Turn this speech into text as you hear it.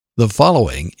The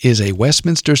following is a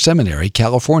Westminster Seminary,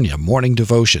 California morning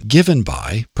devotion given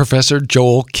by Professor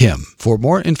Joel Kim. For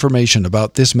more information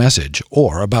about this message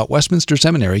or about Westminster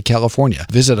Seminary, California,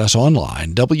 visit us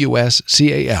online, wscal.edu,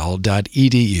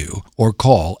 or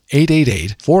call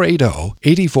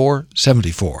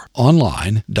 888-480-8474.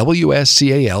 Online,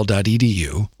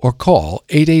 wscal.edu, or call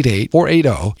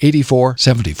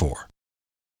 888-480-8474.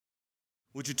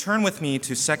 Would you turn with me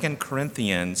to 2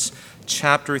 Corinthians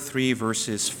chapter 3,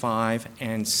 verses 5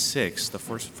 and 6, the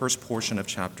first portion of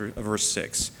verse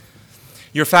 6.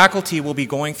 Your faculty will be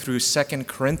going through 2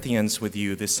 Corinthians with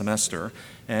you this semester,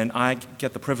 and I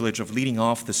get the privilege of leading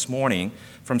off this morning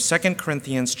from 2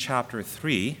 Corinthians chapter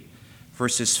 3,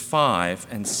 verses 5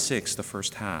 and 6, the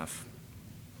first half.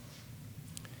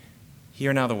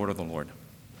 Hear now the word of the Lord.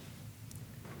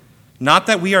 Not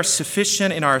that we are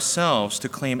sufficient in ourselves to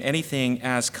claim anything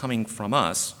as coming from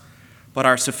us, but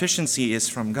our sufficiency is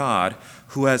from God,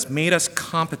 who has made us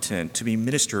competent to be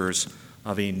ministers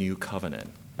of a new covenant.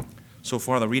 So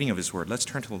for the reading of his word, let's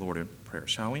turn to the Lord in prayer,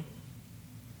 shall we?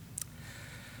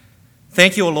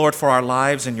 Thank you, O Lord, for our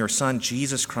lives and your Son,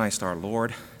 Jesus Christ our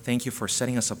Lord. Thank you for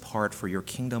setting us apart for your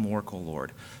kingdom work, O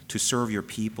Lord, to serve your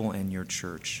people and your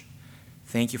church.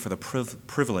 Thank you for the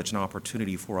privilege and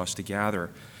opportunity for us to gather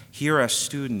here as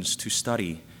students to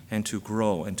study and to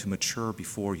grow and to mature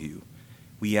before you.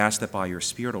 We ask that by your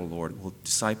Spirit, O Lord, will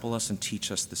disciple us and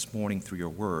teach us this morning through your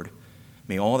word.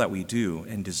 May all that we do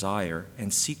and desire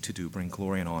and seek to do bring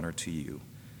glory and honor to you.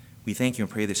 We thank you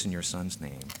and pray this in your Son's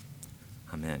name.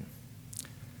 Amen.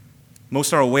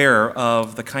 Most are aware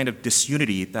of the kind of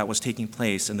disunity that was taking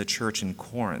place in the church in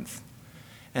Corinth.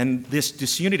 And this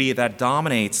disunity that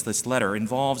dominates this letter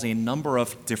involves a number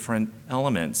of different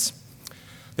elements.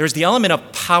 There's the element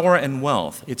of power and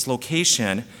wealth, its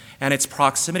location, and its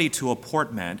proximity to a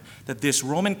port meant that this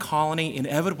Roman colony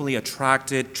inevitably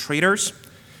attracted traders,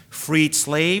 freed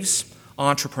slaves,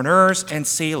 entrepreneurs, and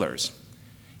sailors.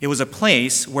 It was a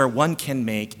place where one can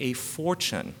make a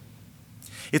fortune.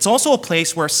 It's also a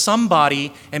place where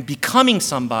somebody and becoming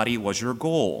somebody was your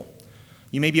goal.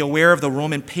 You may be aware of the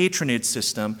Roman patronage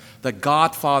system, the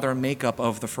godfather makeup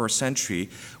of the first century,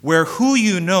 where who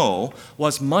you know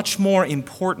was much more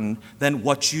important than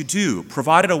what you do,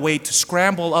 provided a way to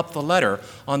scramble up the ladder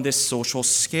on this social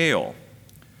scale.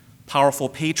 Powerful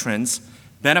patrons,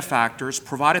 benefactors,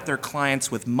 provided their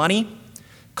clients with money,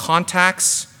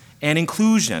 contacts, and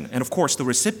inclusion. And of course, the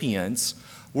recipients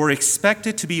were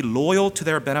expected to be loyal to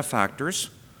their benefactors,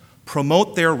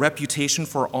 promote their reputation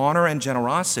for honor and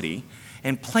generosity,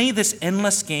 and play this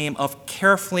endless game of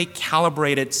carefully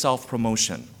calibrated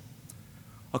self-promotion.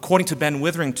 According to Ben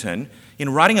Witherington, in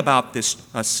writing about this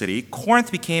city,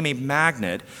 Corinth became a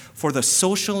magnet for the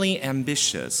socially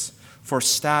ambitious, for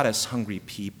status-hungry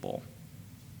people.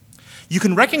 You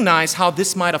can recognize how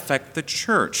this might affect the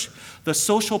church. The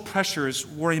social pressures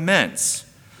were immense.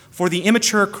 For the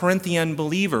immature Corinthian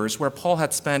believers, where Paul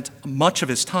had spent much of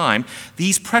his time,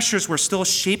 these pressures were still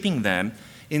shaping them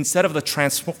instead of the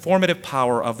transformative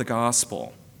power of the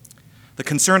gospel. The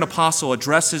concerned apostle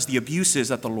addresses the abuses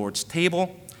at the Lord's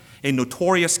table, a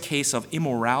notorious case of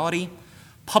immorality,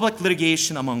 public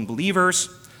litigation among believers,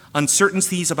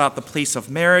 uncertainties about the place of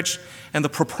marriage, and the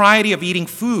propriety of eating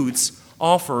foods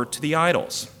offered to the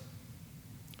idols.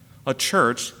 A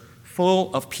church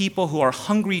full of people who are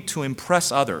hungry to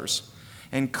impress others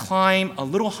and climb a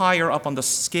little higher up on the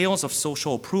scales of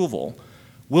social approval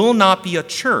will not be a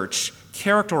church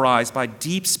characterized by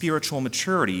deep spiritual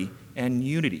maturity and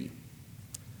unity.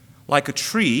 Like a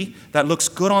tree that looks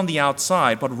good on the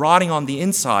outside but rotting on the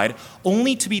inside,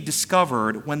 only to be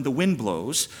discovered when the wind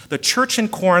blows, the church in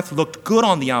Corinth looked good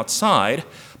on the outside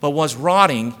but was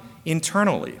rotting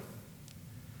internally.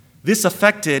 This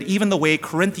affected even the way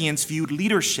Corinthians viewed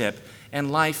leadership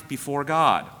and life before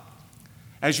God.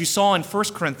 As you saw in 1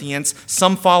 Corinthians,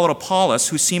 some followed Apollos,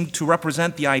 who seemed to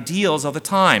represent the ideals of the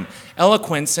time,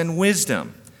 eloquence and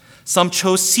wisdom. Some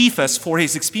chose Cephas for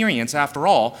his experience. After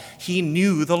all, he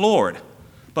knew the Lord.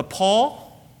 But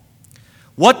Paul,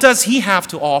 what does he have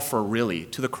to offer, really,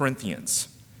 to the Corinthians?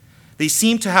 They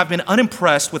seem to have been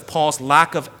unimpressed with Paul's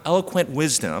lack of eloquent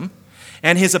wisdom,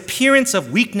 and his appearance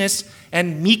of weakness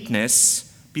and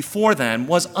meekness before them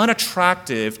was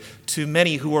unattractive to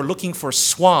many who were looking for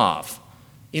suave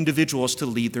individuals to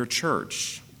lead their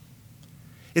church.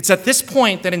 It's at this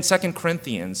point that in 2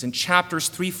 Corinthians, in chapters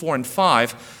 3, 4, and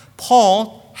 5,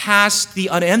 Paul has the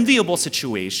unenviable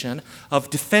situation of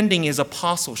defending his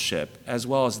apostleship as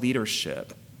well as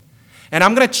leadership. And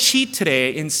I'm going to cheat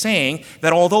today in saying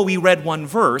that although we read one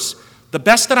verse, the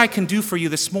best that I can do for you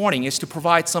this morning is to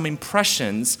provide some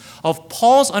impressions of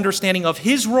Paul's understanding of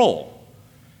his role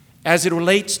as it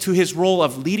relates to his role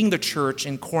of leading the church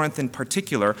in Corinth in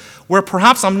particular, where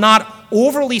perhaps I'm not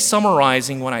overly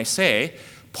summarizing when I say,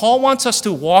 Paul wants us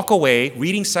to walk away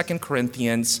reading 2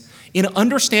 Corinthians in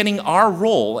understanding our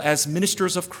role as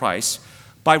ministers of Christ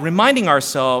by reminding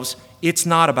ourselves it's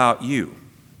not about you.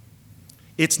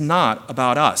 It's not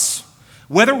about us.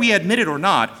 Whether we admit it or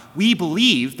not, we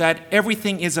believe that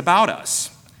everything is about us.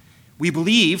 We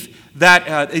believe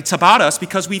that it's about us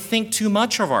because we think too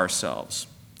much of ourselves.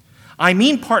 I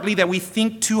mean partly that we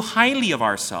think too highly of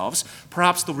ourselves,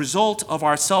 perhaps the result of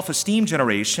our self-esteem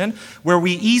generation, where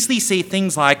we easily say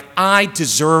things like, I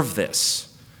deserve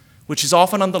this, which is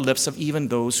often on the lips of even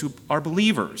those who are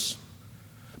believers.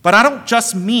 But I don't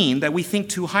just mean that we think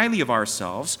too highly of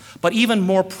ourselves, but even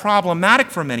more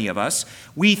problematic for many of us,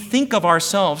 we think of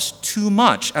ourselves too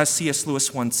much, as C.S.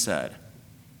 Lewis once said.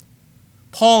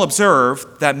 Paul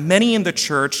observed that many in the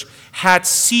church had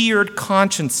seared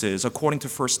consciences, according to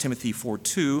 1 Timothy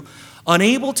 4:2,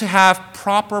 unable to have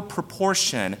proper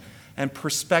proportion and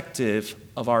perspective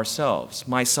of ourselves,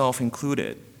 myself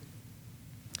included.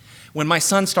 When my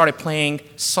son started playing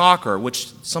soccer, which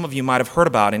some of you might have heard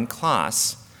about in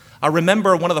class, I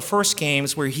remember one of the first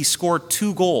games where he scored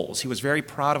 2 goals. He was very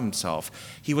proud of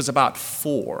himself. He was about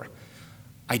 4.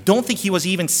 I don't think he was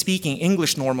even speaking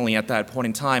English normally at that point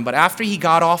in time, but after he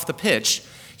got off the pitch,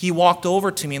 he walked over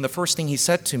to me, and the first thing he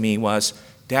said to me was,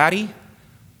 Daddy,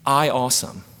 I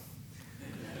awesome.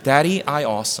 Daddy, I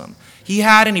awesome. He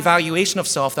had an evaluation of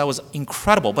self that was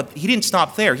incredible, but he didn't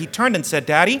stop there. He turned and said,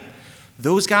 Daddy,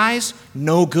 those guys,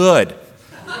 no good.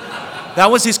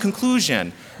 That was his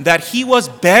conclusion, that he was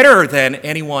better than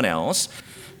anyone else.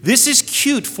 This is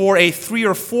cute for a 3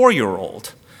 or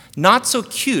 4-year-old. Not so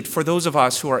cute for those of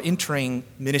us who are entering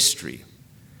ministry.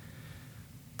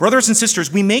 Brothers and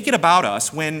sisters, we make it about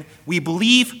us when we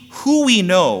believe who we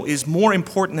know is more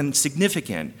important and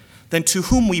significant than to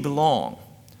whom we belong,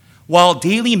 while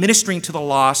daily ministering to the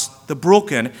lost, the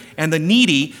broken, and the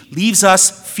needy leaves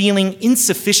us feeling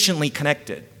insufficiently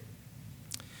connected.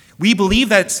 We believe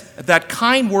that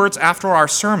kind words after our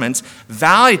sermons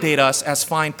validate us as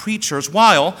fine preachers,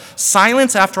 while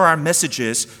silence after our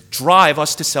messages drive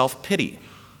us to self-pity.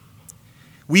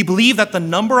 We believe that the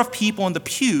number of people in the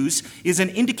pews is an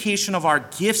indication of our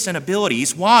gifts and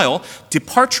abilities, while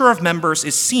departure of members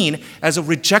is seen as a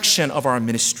rejection of our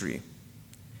ministry.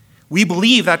 We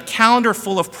believe that calendar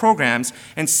full of programs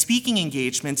and speaking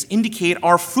engagements indicate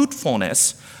our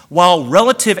fruitfulness, while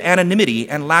relative anonymity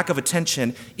and lack of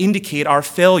attention indicate our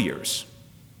failures.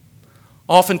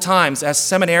 Oftentimes, as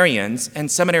seminarians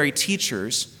and seminary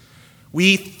teachers,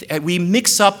 we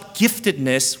mix up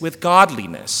giftedness with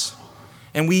godliness,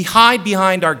 and we hide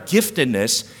behind our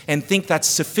giftedness and think that's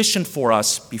sufficient for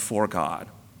us before God.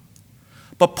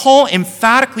 But Paul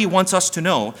emphatically wants us to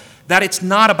know that it's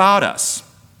not about us.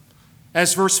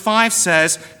 As verse 5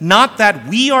 says, not that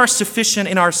we are sufficient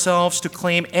in ourselves to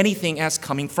claim anything as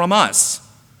coming from us.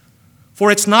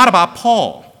 For it's not about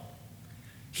Paul.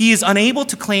 He is unable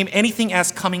to claim anything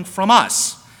as coming from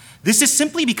us. This is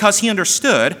simply because he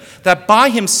understood that by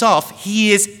himself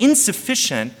he is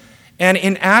insufficient and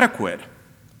inadequate.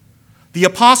 The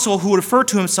apostle, who referred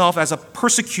to himself as a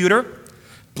persecutor,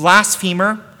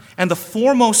 blasphemer, and the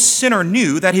foremost sinner,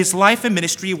 knew that his life and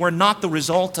ministry were not the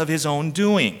result of his own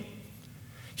doing.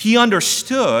 He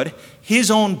understood his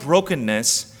own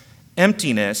brokenness,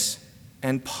 emptiness,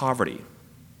 and poverty.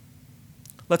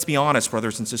 Let's be honest,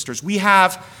 brothers and sisters. We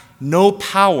have no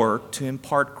power to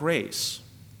impart grace.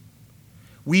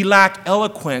 We lack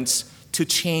eloquence to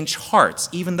change hearts,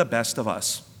 even the best of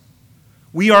us.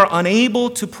 We are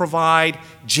unable to provide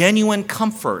genuine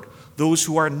comfort those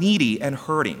who are needy and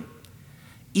hurting.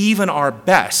 Even our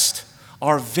best,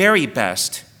 our very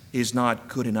best, is not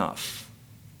good enough.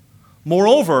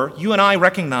 Moreover, you and I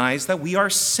recognize that we are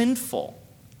sinful.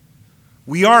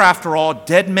 We are, after all,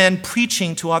 dead men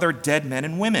preaching to other dead men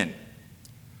and women.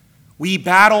 We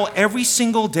battle every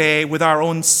single day with our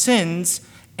own sins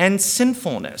and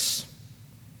sinfulness.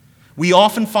 We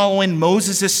often follow in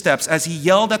Moses' steps as he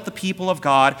yelled at the people of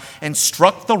God and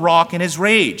struck the rock in his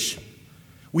rage.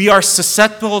 We are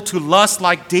susceptible to lust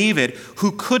like David,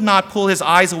 who could not pull his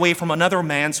eyes away from another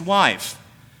man's wife.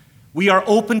 We are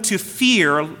open to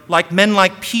fear like men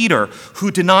like Peter, who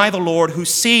deny the Lord to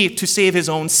save his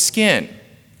own skin.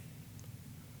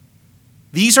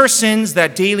 These are sins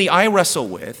that daily I wrestle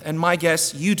with, and my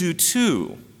guess you do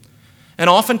too. And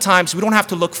oftentimes we don't have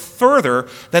to look further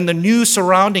than the news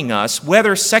surrounding us,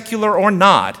 whether secular or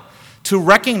not, to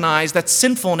recognize that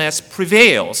sinfulness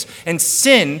prevails, and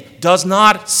sin does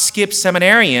not skip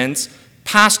seminarians,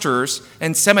 pastors,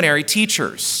 and seminary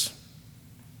teachers.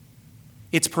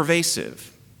 It's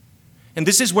pervasive. And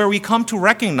this is where we come to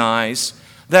recognize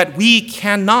that we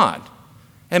cannot.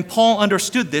 And Paul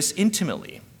understood this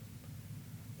intimately.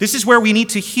 This is where we need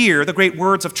to hear the great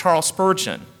words of Charles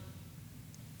Spurgeon,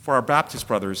 for our Baptist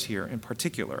brothers here in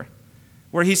particular,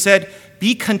 where he said,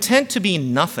 "Be content to be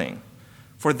nothing,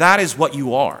 for that is what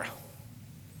you are."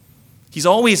 He's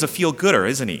always a feel-gooder,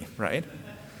 isn't he, right?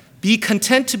 Be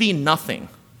content to be nothing,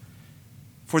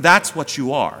 for that's what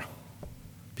you are.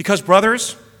 Because,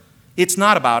 brothers, it's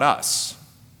not about us.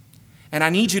 And I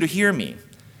need you to hear me.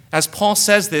 As Paul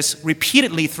says this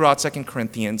repeatedly throughout 2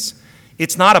 Corinthians,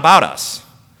 it's not about us.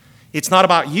 It's not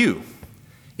about you.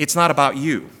 It's not about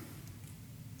you.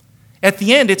 At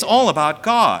the end, it's all about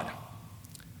God.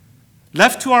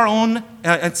 Left to our own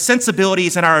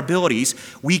sensibilities and our abilities,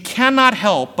 we cannot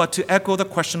help but to echo the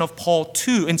question of Paul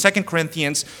 2 in 2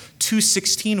 Corinthians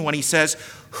 2:16 when he says,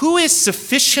 "Who is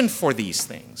sufficient for these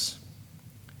things?"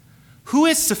 Who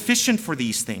is sufficient for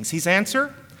these things? His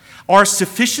answer, our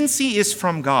sufficiency is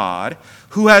from God,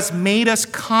 who has made us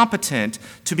competent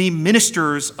to be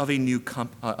ministers of a new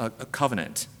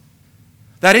covenant.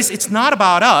 That is, it's not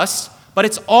about us, but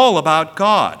it's all about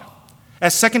God.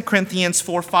 As 2 Corinthians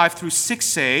 4:5-6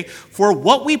 say, "For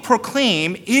what we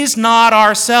proclaim is not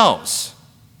ourselves."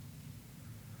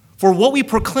 For what we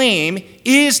proclaim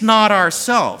is not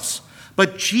ourselves,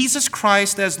 but Jesus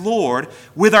Christ as Lord,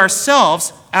 with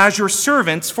ourselves as your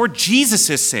servants for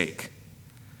Jesus' sake.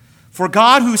 For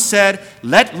God, who said,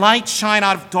 "Let light shine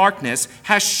out of darkness,"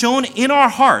 has shone in our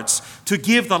hearts to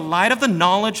give the light of the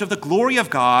knowledge of the glory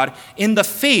of God in the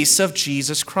face of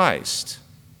Jesus Christ.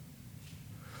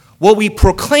 What we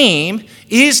proclaim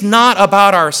is not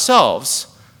about ourselves,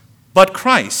 but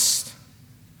Christ.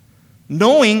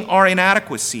 Knowing our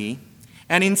inadequacy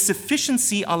and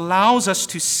insufficiency allows us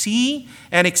to see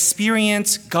and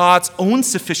experience God's own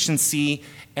sufficiency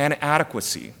and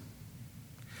adequacy.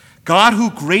 God,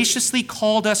 who graciously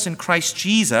called us in Christ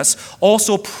Jesus,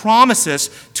 also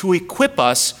promises to equip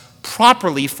us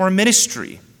properly for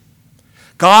ministry.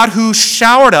 God, who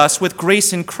showered us with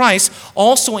grace in Christ,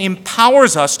 also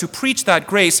empowers us to preach that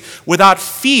grace without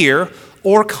fear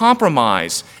or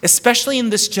compromise, especially in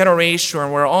this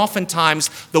generation where oftentimes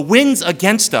the winds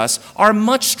against us are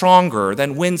much stronger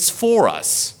than winds for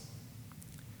us.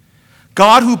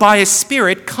 God, who by His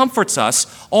Spirit comforts us,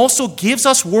 also gives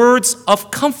us words of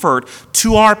comfort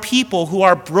to our people who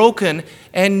are broken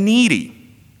and needy.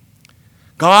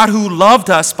 God, who loved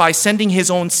us by sending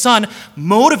His own Son,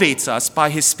 motivates us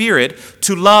by His Spirit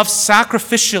to love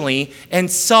sacrificially and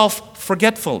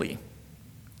self-forgetfully.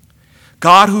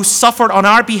 God, who suffered on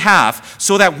our behalf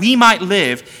so that we might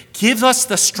live, gives us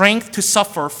the strength to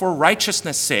suffer for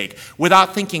righteousness' sake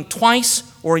without thinking twice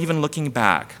or even looking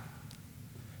back.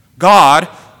 God,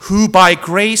 who by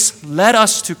grace led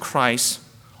us to Christ,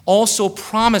 also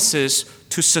promises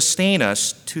to sustain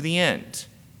us to the end.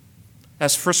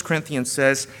 As 1 Corinthians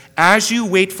says, "As you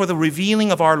wait for the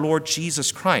revealing of our Lord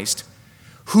Jesus Christ,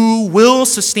 who will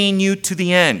sustain you to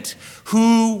the end,"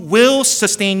 who will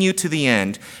sustain you to the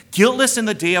end, guiltless in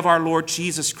the day of our Lord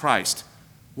Jesus Christ.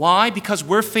 Why? Because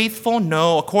we're faithful?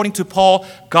 No. According to Paul,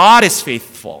 God is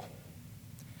faithful.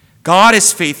 God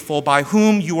is faithful, by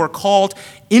whom you are called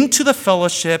into the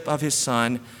fellowship of His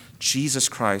Son, Jesus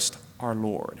Christ our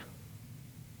Lord.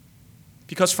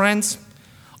 Because, friends,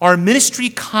 our ministry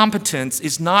competence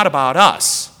is not about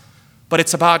us, but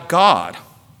it's about God.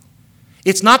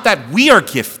 It's not that we are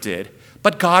gifted,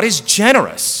 but God is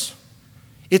generous.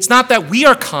 It's not that we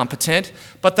are competent,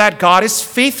 but that God is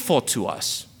faithful to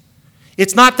us.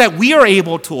 It's not that we are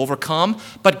able to overcome,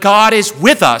 but God is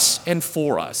with us and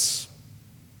for us.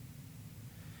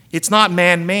 It's not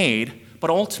man-made, but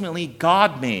ultimately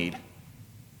God-made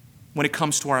when it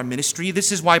comes to our ministry.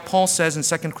 This is why Paul says in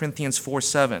 2 Corinthians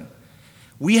 4:7,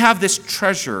 we have this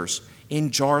treasures in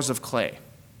jars of clay.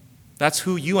 That's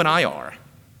who you and I are.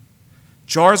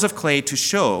 Jars of clay to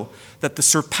show that the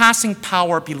surpassing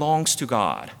power belongs to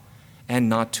God and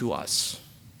not to us.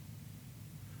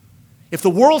 If the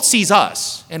world sees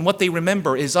us and what they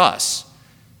remember is us,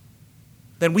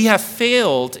 then we have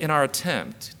failed in our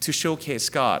attempt to showcase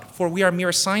God, for we are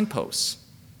mere signposts.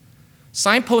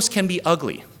 Signposts can be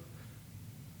ugly.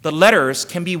 The letters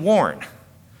can be worn.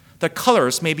 The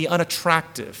colors may be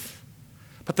unattractive.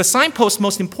 But the signpost's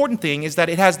most important thing is that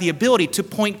it has the ability to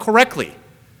point correctly.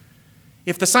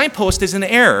 If the signpost is in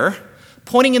error,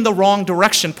 pointing in the wrong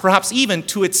direction, perhaps even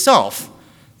to itself,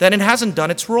 then it hasn't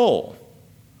done its role.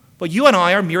 But you and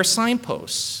I are mere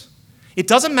signposts. It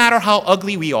doesn't matter how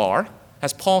ugly we are,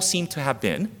 as Paul seemed to have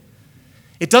been.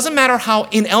 It doesn't matter how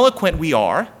ineloquent we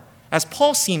are, as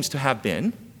Paul seems to have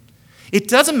been. It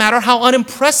doesn't matter how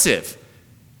unimpressive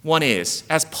one is,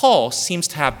 as Paul seems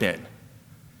to have been.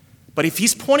 But if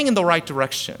he's pointing in the right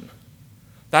direction,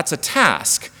 that's a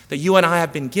task that you and I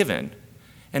have been given,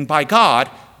 and by God,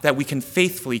 that we can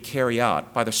faithfully carry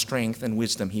out by the strength and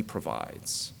wisdom he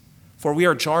provides. For we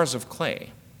are jars of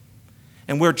clay.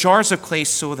 And we're jars of clay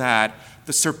so that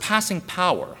the surpassing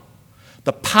power,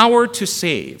 the power to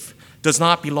save, does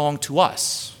not belong to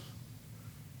us,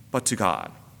 but to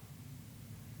God.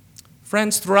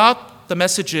 Friends, throughout the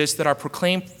messages that are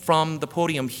proclaimed from the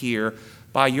podium here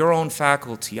by your own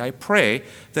faculty, I pray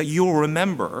that you will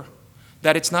remember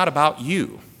that it's not about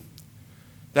you,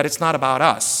 that it's not about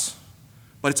us,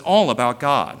 but it's all about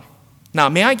God. Now,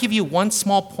 may I give you one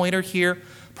small pointer here,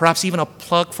 perhaps even a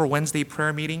plug for Wednesday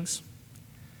prayer meetings?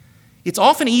 It's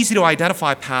often easy to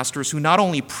identify pastors who not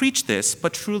only preach this,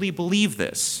 but truly believe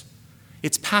this.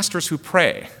 It's pastors who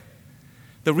pray.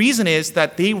 The reason is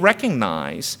that they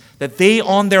recognize that they,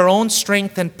 on their own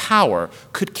strength and power,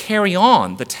 could carry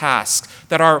on the tasks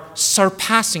that are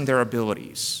surpassing their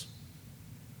abilities.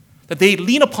 That they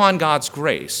lean upon God's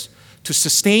grace to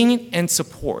sustain and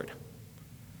support.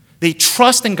 They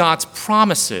trust in God's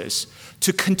promises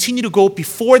to continue to go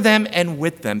before them and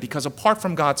with them, because apart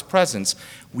from God's presence,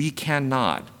 we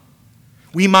cannot.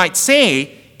 We might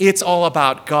say it's all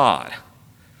about God,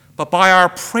 but by our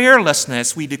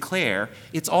prayerlessness, we declare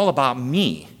it's all about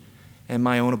me and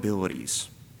my own abilities.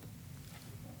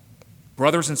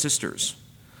 Brothers and sisters,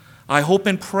 I hope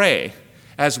and pray,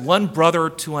 as one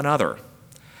brother to another,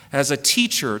 as a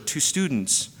teacher to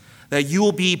students, that you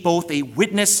will be both a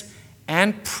witness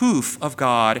and proof of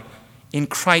God in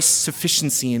Christ's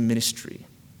sufficiency in ministry.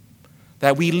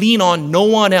 That we lean on no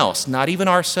one else, not even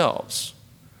ourselves,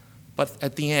 but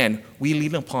at the end, we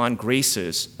lean upon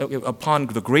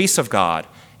the grace of God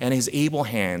and his able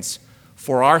hands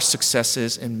for our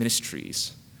successes in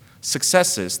ministries,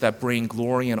 successes that bring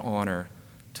glory and honor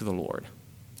to the Lord.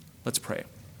 Let's pray.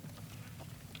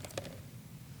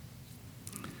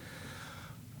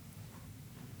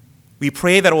 We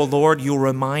pray that, O Lord, you'll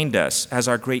remind us as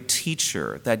our great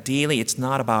teacher that daily it's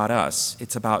not about us,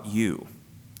 it's about you.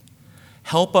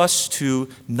 Help us to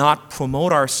not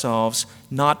promote ourselves,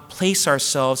 not place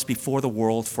ourselves before the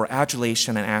world for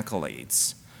adulation and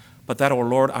accolades, but that, O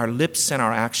Lord, our lips and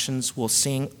our actions will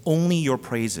sing only your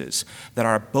praises, that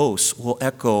our boast will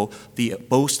echo the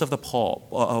boast of the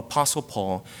Apostle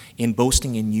Paul in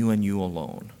boasting in you and you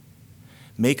alone.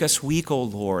 Make us weak, O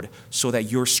Lord, so that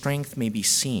your strength may be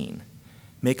seen.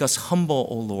 Make us humble,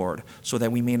 O Lord, so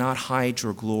that we may not hide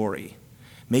your glory.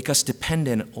 Make us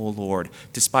dependent, O Lord,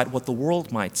 despite what the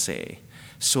world might say,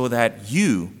 so that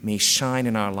you may shine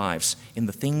in our lives in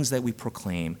the things that we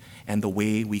proclaim and the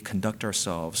way we conduct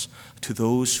ourselves to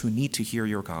those who need to hear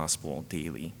your gospel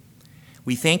daily.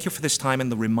 We thank you for this time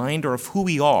and the reminder of who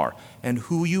we are and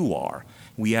who you are.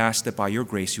 We ask that by your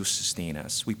grace you'll sustain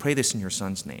us. We pray this in your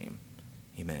Son's name.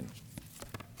 Amen.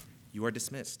 You are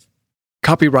dismissed.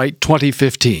 Copyright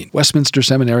 2015, Westminster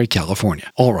Seminary,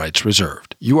 California. All rights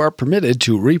reserved. You are permitted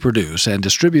to reproduce and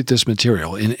distribute this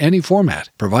material in any format,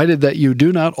 provided that you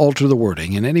do not alter the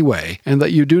wording in any way and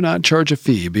that you do not charge a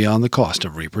fee beyond the cost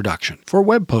of reproduction. For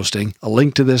web posting, a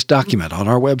link to this document on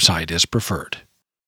our website is preferred.